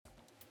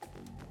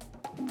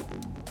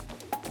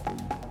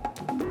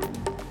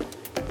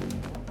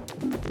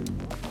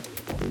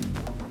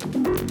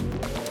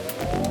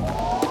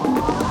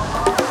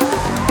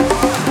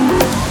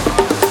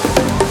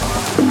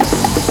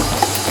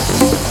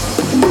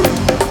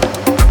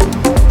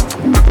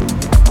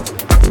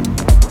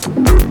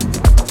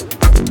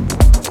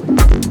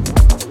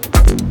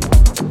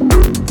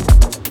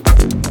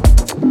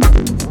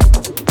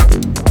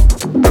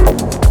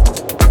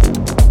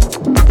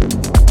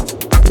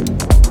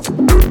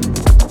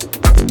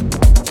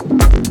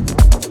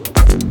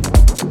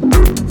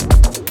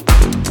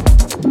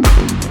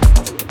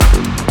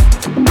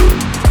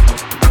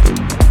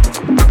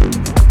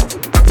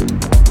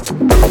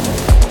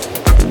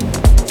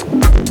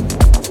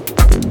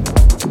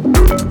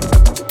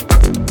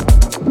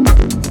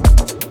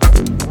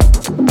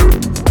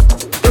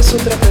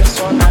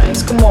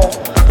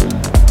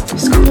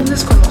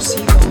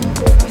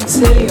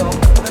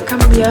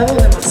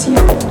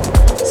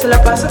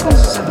pasa con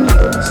sus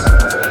amigos,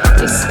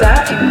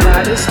 está en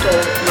bares todo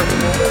el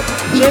tiempo,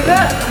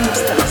 llega como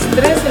hasta las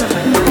 3 de la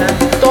mañana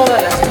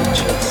todas las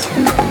noches,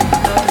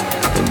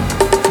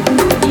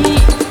 y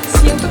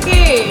siento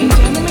que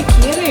ya no me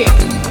quiere,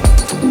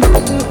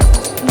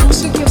 no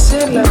sé qué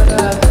hacer, la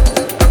verdad.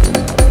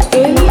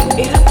 Él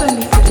era tan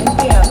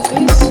diferente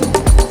antes,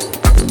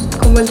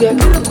 como el día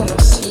que lo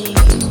conocí.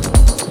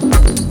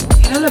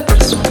 Era la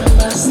persona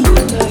más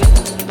linda del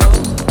mundo.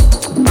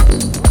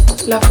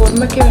 La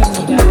forma que me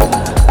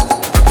miraba,